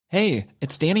Hey,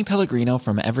 it's Danny Pellegrino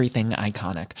from Everything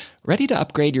Iconic. Ready to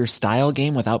upgrade your style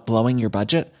game without blowing your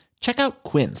budget? Check out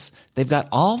Quince. They've got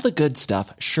all the good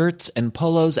stuff, shirts and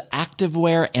polos,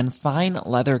 activewear, and fine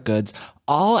leather goods,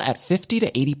 all at 50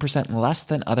 to 80% less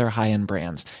than other high-end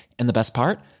brands. And the best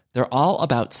part? They're all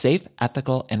about safe,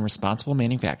 ethical, and responsible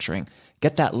manufacturing.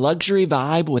 Get that luxury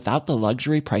vibe without the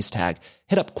luxury price tag.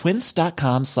 Hit up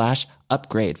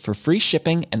quince.com/upgrade for free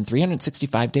shipping and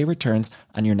 365-day returns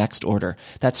on your next order.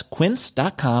 That's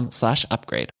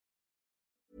quince.com/upgrade.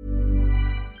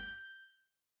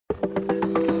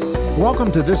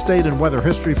 Welcome to This Date in Weather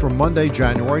History for Monday,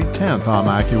 January 10th. I'm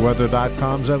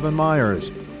AccuWeather.com's Evan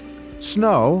Myers.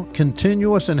 Snow,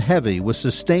 continuous and heavy, with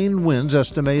sustained winds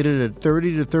estimated at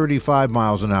 30 to 35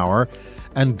 miles an hour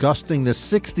and gusting to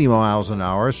 60 miles an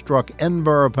hour, struck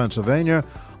Edinburgh, Pennsylvania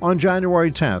on January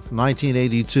 10th,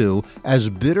 1982, as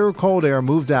bitter cold air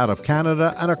moved out of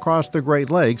Canada and across the Great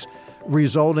Lakes,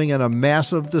 resulting in a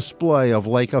massive display of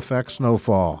lake-effect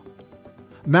snowfall.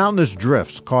 Mountainous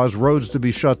drifts caused roads to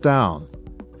be shut down.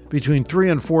 Between 3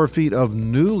 and 4 feet of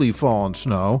newly fallen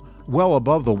snow, well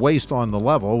above the waist on the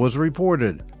level, was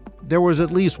reported. There was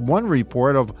at least one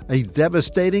report of a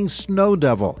devastating snow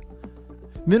devil.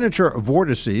 Miniature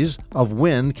vortices of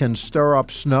wind can stir up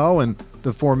snow in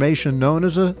the formation known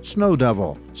as a snow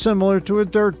devil. Similar to a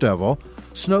dirt devil,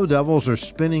 snow devils are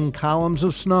spinning columns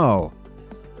of snow.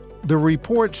 The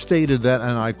report stated that,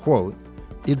 and I quote,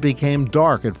 "It became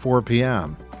dark at 4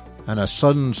 p.m., and a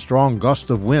sudden strong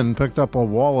gust of wind picked up a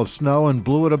wall of snow and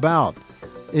blew it about.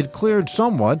 It cleared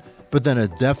somewhat, but then a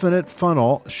definite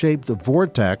funnel-shaped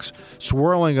vortex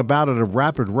swirling about at a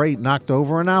rapid rate knocked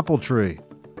over an apple tree.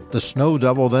 The snow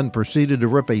devil then proceeded to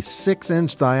rip a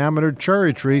 6-inch diameter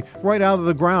cherry tree right out of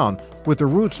the ground, with the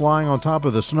roots lying on top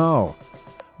of the snow.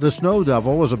 The snow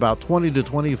devil was about 20 to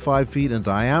 25 feet in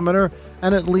diameter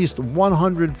and at least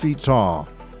 100 feet tall.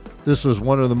 This was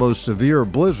one of the most severe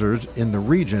blizzards in the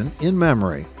region in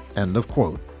memory." End of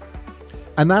quote.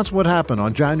 And that's what happened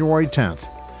on January 10th.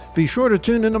 Be sure to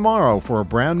tune in tomorrow for a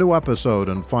brand new episode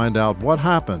and find out what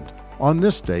happened on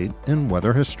this date in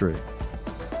weather history.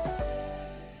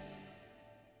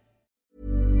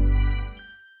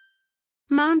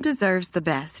 Mom deserves the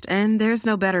best, and there's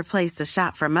no better place to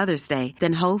shop for Mother's Day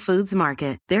than Whole Foods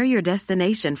Market. They're your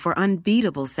destination for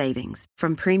unbeatable savings,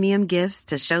 from premium gifts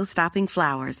to show-stopping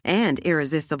flowers and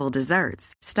irresistible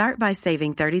desserts. Start by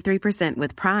saving 33%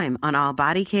 with Prime on all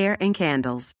body care and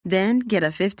candles. Then get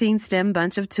a 15-stem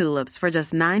bunch of tulips for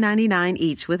just $9.99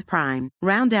 each with Prime.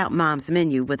 Round out Mom's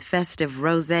menu with festive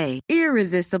rosé,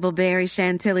 irresistible berry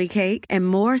chantilly cake, and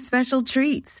more special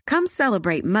treats. Come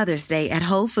celebrate Mother's Day at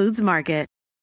Whole Foods Market.